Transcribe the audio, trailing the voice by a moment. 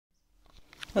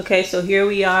Okay, so here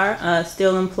we are,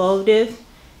 still in Plovdiv,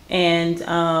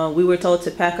 and we were told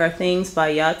to pack our things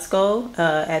by Yatsko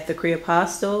at the Cree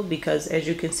Apostle, because as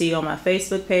you can see on my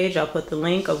Facebook page, I'll put the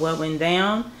link of what went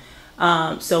down.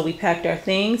 So we packed our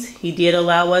things. He did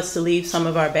allow us to leave some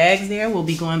of our bags there. We'll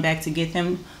be going back to get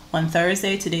them on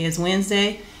Thursday. Today is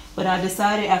Wednesday. But I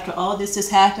decided after all this has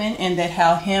happened, and that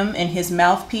how him and his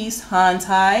mouthpiece, Hans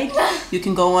Hyde, you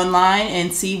can go online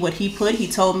and see what he put. He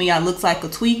told me I looked like a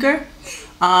tweaker.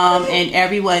 And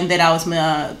everyone that I was,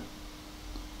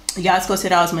 Yatsko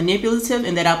said I was manipulative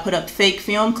and that I put up fake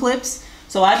film clips.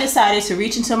 So I decided to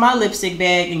reach into my lipstick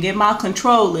bag and get my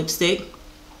Control lipstick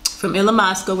from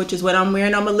Illamasqua, which is what I'm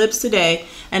wearing on my lips today.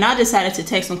 And I decided to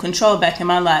take some control back in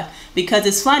my life, because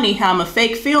it's funny how my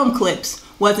fake film clips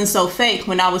wasn't so fake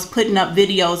when I was putting up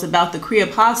videos about the Cree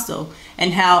Apostle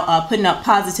and how putting up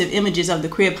positive images of the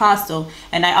Cree Apostle.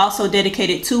 And I also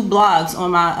dedicated two blogs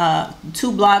on my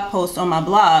two blog posts on my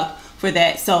blog for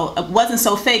that. So it wasn't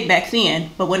so fake back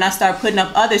then, but when I started putting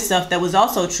up other stuff that was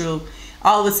also true,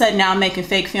 all of a sudden now I'm making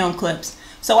fake film clips.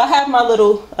 So I have my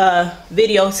little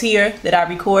videos here that I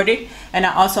recorded, and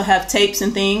I also have tapes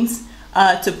and things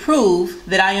to prove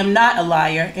that I am not a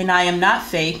liar, and I am not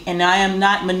fake, and I am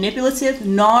not manipulative,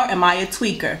 nor am I a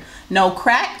tweaker. No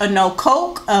crack or no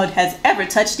coke has ever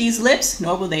touched these lips,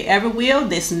 nor will they ever will,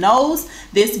 this nose,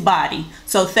 this body.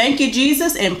 So thank you,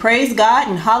 Jesus, and praise God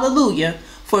and hallelujah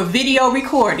for video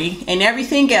recording and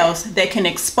everything else that can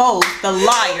expose the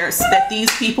liars that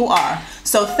these people are.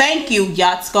 So thank you,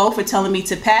 Yatsko, for telling me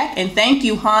to pack, and thank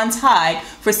you, Hans Hyde,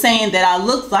 for saying that I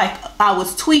looked like I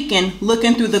was tweaking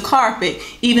looking through the carpet,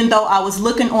 even though I was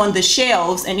looking on the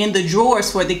shelves and in the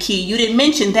drawers for the key. You didn't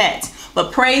mention that.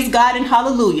 But praise God and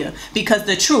hallelujah, because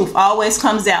the truth always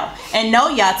comes out. And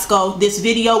no, Yatsko, this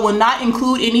video will not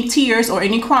include any tears or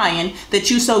any crying, that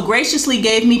you so graciously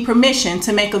gave me permission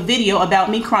to make a video about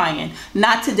me crying.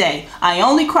 Not today. I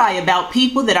only cry about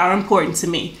people that are important to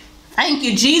me. Thank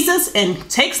you, Jesus, and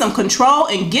take some control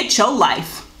and get your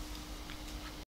life.